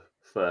for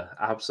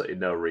absolutely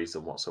no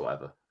reason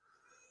whatsoever.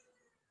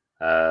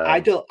 I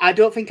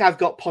don't think I've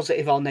got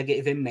positive or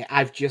negative in me.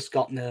 I've just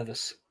got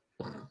nervous.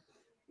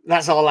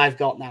 That's all I've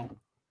got now.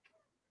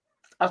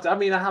 I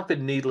mean, I have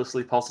been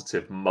needlessly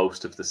positive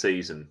most of the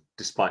season,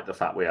 despite the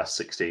fact we are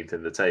 16th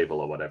in the table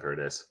or whatever it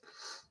is.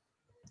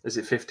 Is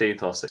it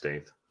 15th or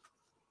 16th?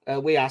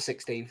 We are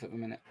 16th at the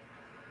minute.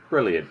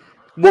 Brilliant.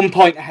 1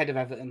 point ahead of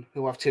Everton,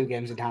 who have 2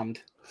 games in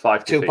hand.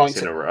 5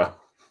 defeats in a row.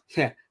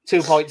 Yeah,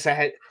 2 points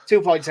ahead.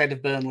 2 points ahead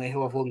of Burnley,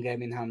 who have 1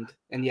 game in hand.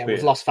 And yeah,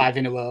 we've lost 5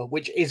 in a row,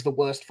 which is the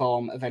worst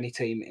form of any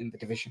team in the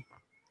division.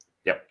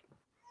 Yep.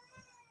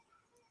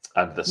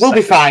 And we'll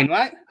be fine,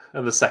 right?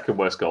 And the second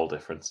worst goal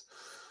difference.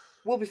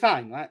 We'll be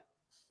fine, right?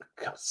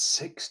 God,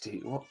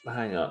 60. What?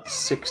 Hang on,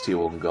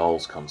 61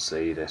 goals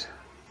conceded.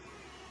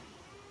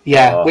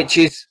 Yeah, which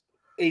is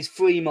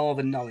 3 more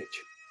than Norwich.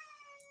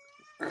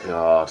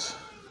 God,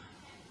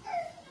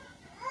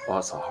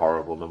 that's a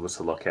horrible number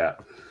to look at.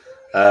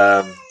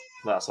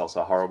 That's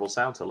also a horrible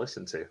sound to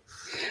listen to.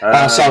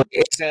 Sorry,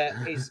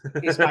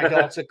 it's my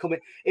daughter coming.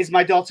 Is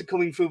my daughter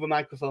coming through the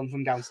microphone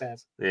from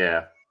downstairs?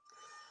 Yeah.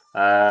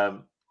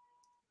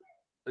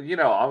 You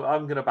know,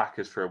 I'm going to back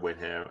us for a win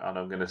here, and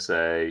I'm going to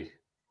say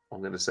a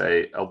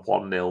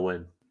 1-0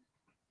 win.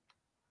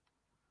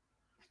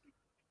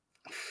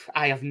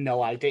 I have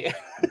no idea.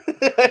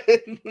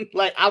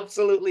 Like,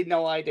 absolutely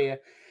no idea.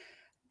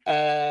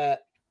 Yeah,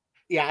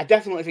 I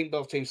definitely think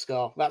both teams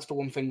score. That's the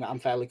one thing that I'm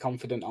fairly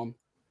confident on.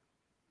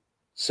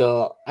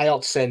 So I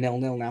ought to say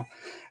 0-0 now.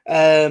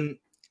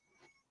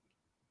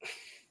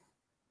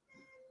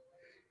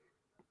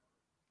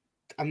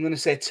 I'm going to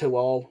say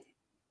 2-2.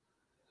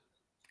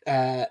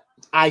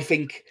 I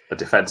think a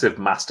defensive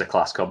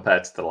masterclass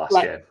compared to the last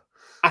game.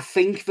 I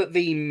think that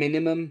the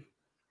minimum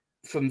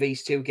from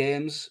these 2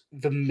 games,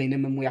 the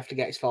minimum we have to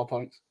get is 4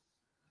 points.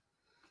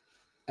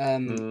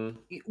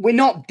 We're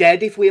not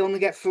dead if we only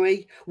get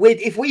 3.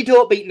 If we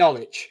don't beat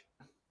Norwich,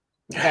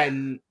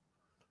 then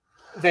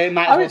they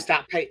might as well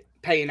start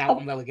paying out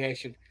on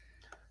relegation.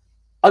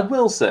 I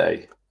will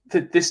say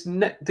that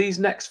these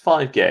next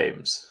 5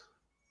 games,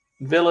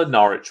 Villa,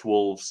 Norwich,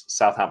 Wolves,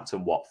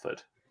 Southampton,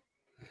 Watford.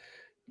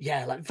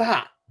 Yeah, like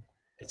that.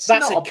 That's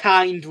a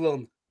kind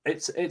run.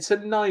 It's a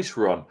nice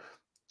run.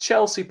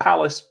 Chelsea,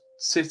 Palace,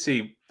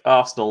 City,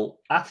 Arsenal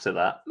after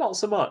that, not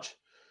so much.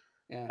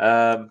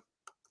 Yeah.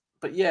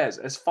 But yeah,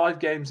 as 5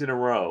 games in a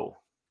row,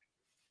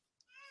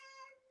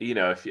 you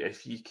know,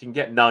 if you can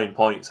get 9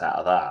 points out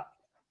of that,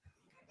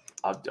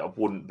 I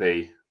wouldn't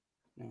be.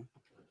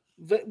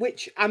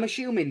 Which I'm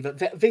assuming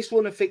that this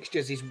run of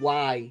fixtures is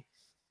why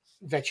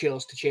they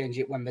chose to change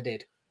it when they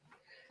did.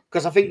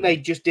 Because I think they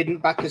just didn't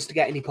back us to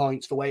get any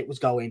points the way it was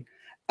going.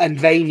 And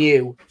they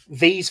knew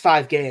these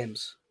 5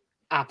 games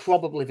are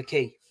probably the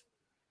key.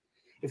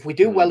 If we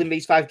do well in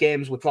these 5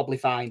 games, we're probably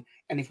fine.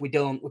 And if we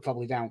don't, we're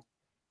probably down.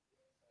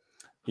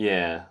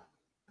 Yeah.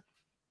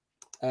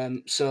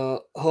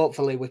 So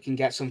hopefully we can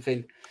get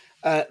something.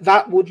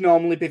 That would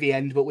normally be the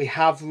end, but we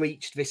have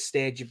reached this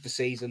stage of the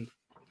season.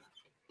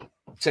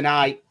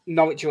 Tonight,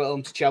 Norwich are at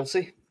home to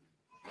Chelsea.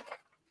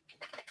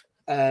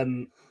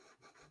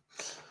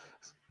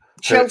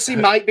 Chelsea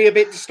might be a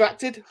bit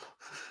distracted.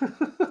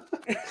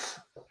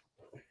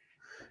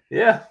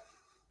 Yeah.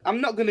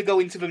 I'm not going to go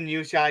into the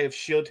minutiae of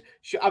should.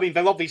 I mean,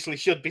 there obviously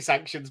should be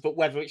sanctions, but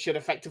whether it should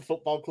affect a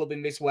football club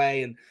in this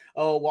way and,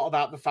 what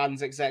about the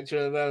fans,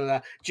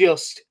 etc.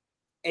 Just,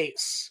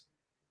 it's...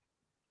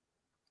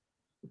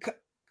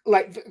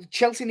 Like,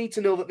 Chelsea need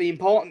to know that the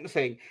important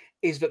thing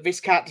is that this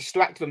can't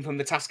distract them from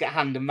the task at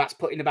hand, and that's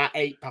putting about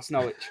 8 past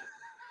Norwich.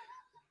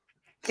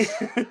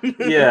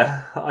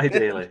 Yeah,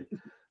 ideally.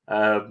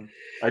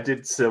 I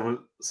did someone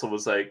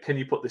say, "Can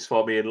you put this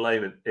for me in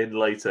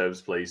lay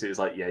terms, please?" It was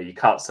like, "Yeah, you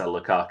can't sell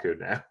Lukaku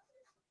now."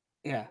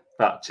 Yeah.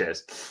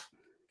 Cheers.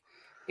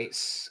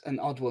 It's an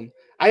odd one.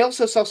 I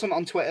also saw someone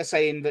on Twitter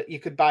saying that you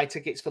could buy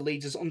tickets for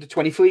Leeds'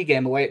 under-23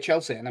 game away at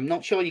Chelsea, and I'm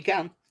not sure you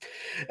can.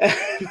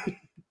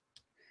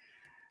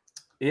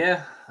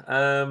 Yeah,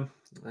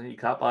 you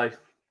can't buy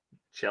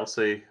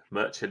Chelsea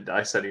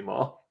merchandise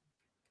anymore.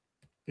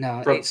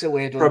 No, it's a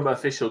weird one. From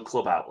official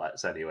club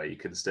outlets, anyway, you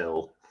can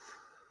still...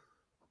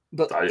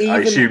 But I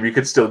assume you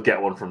could still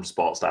get one from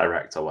Sports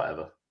Direct or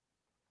whatever.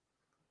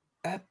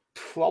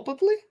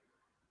 Probably.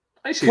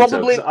 I assume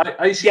probably. So,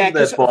 I assume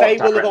they're bought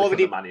directly from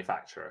the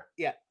manufacturer.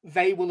 Yeah,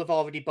 they will have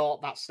already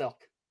bought that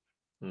stock.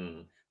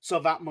 Hmm. So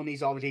that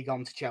money's already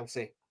gone to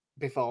Chelsea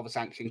before the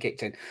sanction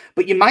kicked in.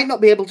 But you might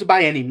not be able to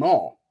buy any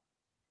more.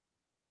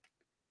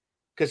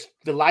 Because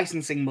the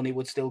licensing money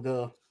would still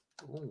go.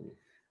 Ooh,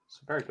 it's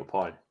a very good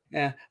point.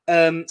 Yeah.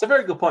 It's a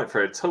very good point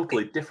for a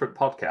totally different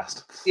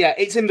podcast. Yeah,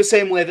 it's in the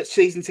same way that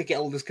season ticket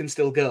holders can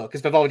still go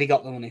because they've already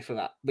got the money for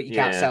that, but you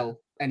can't sell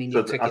any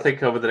new tickets. I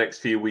think over the next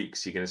few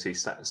weeks, you're going to see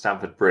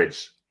Stamford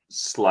Bridge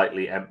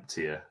slightly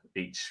emptier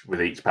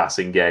with each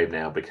passing game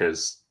now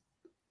because,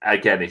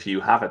 again, if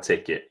you have a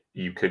ticket,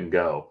 you can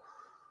go.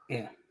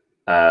 Yeah.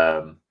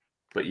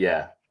 But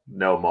yeah,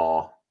 no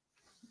more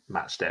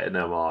match day,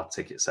 no more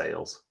ticket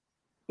sales.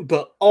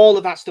 But all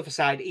of that stuff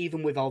aside,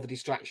 even with all the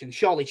distractions,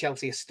 surely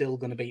Chelsea are still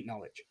going to beat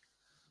Norwich.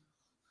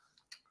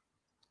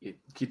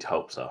 You'd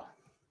hope so.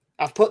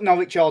 I've put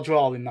Norwich or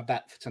draw in my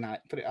bet for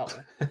tonight. Put it out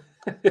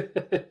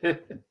there.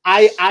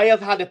 I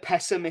have had a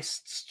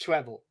pessimist's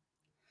treble.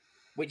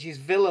 which is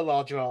Villa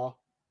or draw,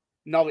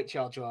 Norwich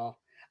or draw,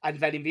 and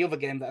then in the other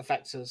game that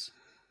affects us,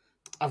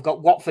 I've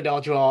got Watford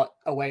or draw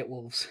away at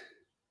Wolves.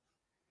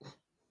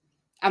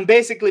 I'm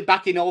basically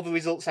backing all the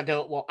results I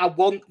don't want. I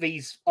want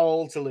these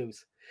all to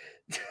lose.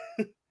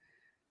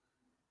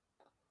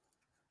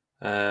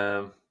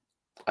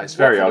 It's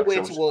very Watford odd.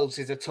 away to Wolves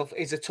is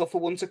a tougher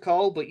one to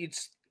call, but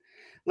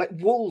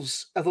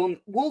Wolves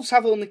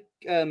have only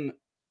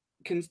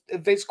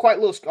there's quite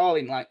low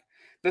scoring. Like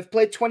they've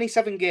played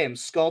 27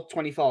 games, scored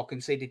 24,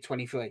 conceded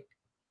 23.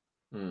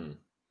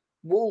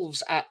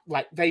 Wolves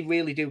they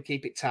really do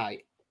keep it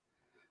tight.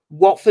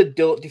 Watford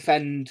don't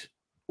defend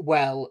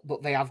well,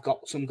 but they have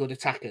got some good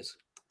attackers.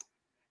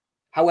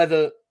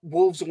 However,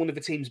 Wolves are one of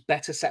the teams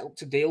better set up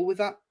to deal with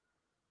that.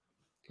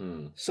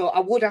 So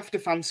I would have to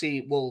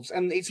fancy Wolves.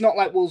 And it's not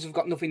like Wolves have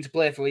got nothing to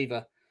play for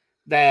either.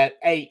 They're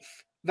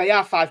 8th. They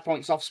are 5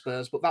 points off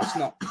Spurs, but that's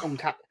not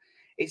uncapped.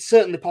 It's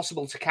certainly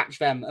possible to catch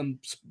them, and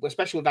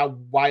especially with how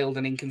wild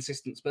and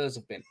inconsistent Spurs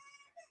have been.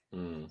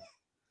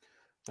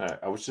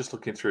 I was just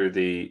looking through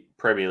the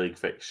Premier League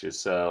fixtures.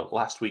 So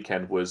last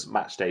weekend was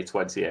match day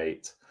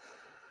 28.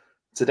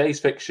 Today's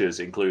fixtures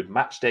include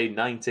match day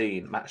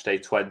 19, match day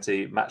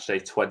 20, match day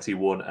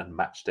 21, and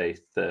match day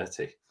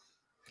 30.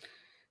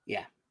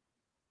 Yeah.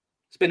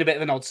 It's been a bit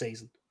of an odd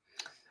season.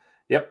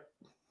 Yep.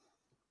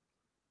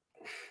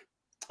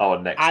 Oh,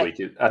 and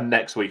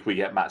next week we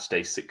get match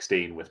day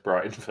 16 with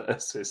Brighton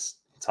versus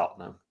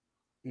Tottenham.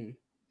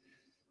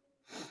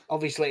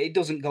 Obviously, it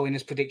doesn't go in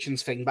as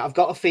predictions thing, but I've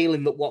got a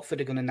feeling that Watford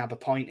are going to nab a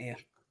point here.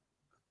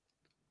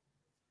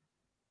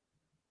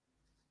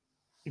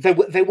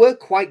 They were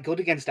quite good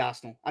against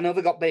Arsenal. I know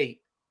they got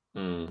beat,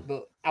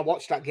 but I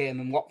watched that game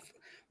and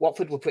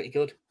Watford were pretty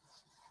good.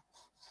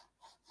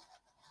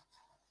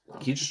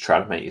 You're just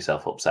trying to make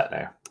yourself upset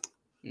now.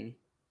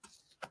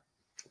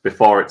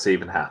 Before it's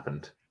even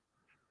happened.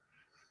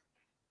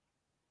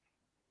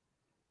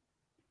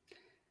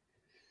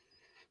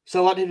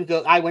 So what did we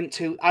go? I went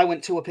to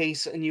a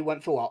piece and you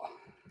went for what?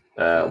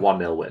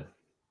 1-0 win.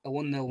 A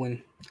 1-0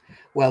 win.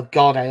 Well,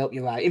 God, I hope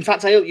you're right. In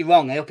fact, I hope you're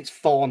wrong. I hope it's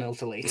 4-0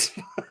 to Leeds.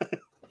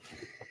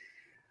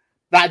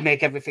 That'd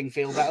make everything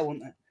feel better,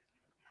 wouldn't it?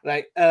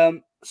 Right.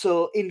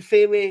 So in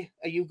theory,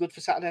 are you good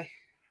for Saturday?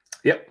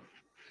 Yep.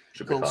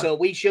 Cool. So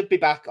we should be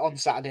back on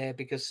Saturday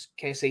because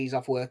KC's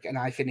off work and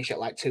I finish at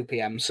like 2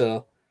 p.m.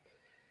 So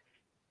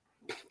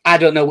I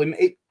don't know.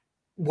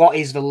 What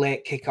is the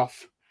late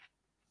kickoff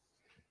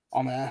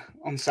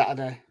on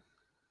Saturday?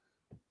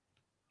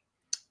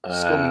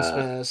 Scum and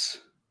Spurs.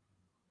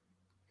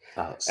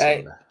 That's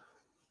Sunday.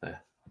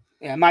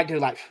 Yeah, it might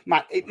do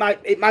it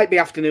might be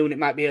afternoon, it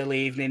might be early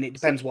evening. It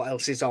depends what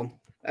else is on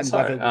and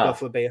whether we go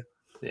for a beer.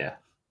 Yeah.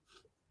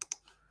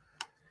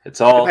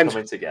 It's all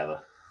coming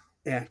together.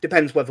 Yeah,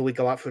 depends whether we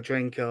go out for a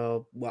drink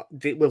or what.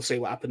 We'll see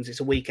what happens.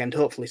 It's a weekend.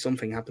 Hopefully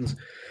something happens.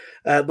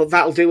 But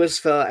that'll do us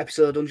for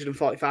episode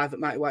 145 at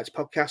Mighty White's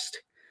podcast.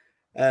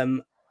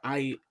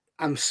 I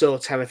am so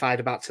terrified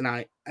about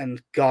tonight. And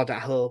God, I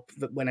hope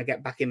that when I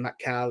get back in that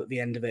car at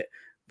the end of it,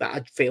 that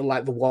I'd feel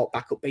like the walk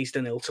back up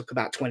Beeston Hill took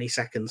about 20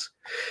 seconds.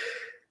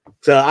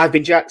 So I've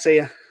been Jack. See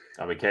ya.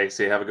 I've been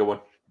Casey. Have a good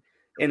one.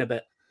 In a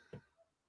bit.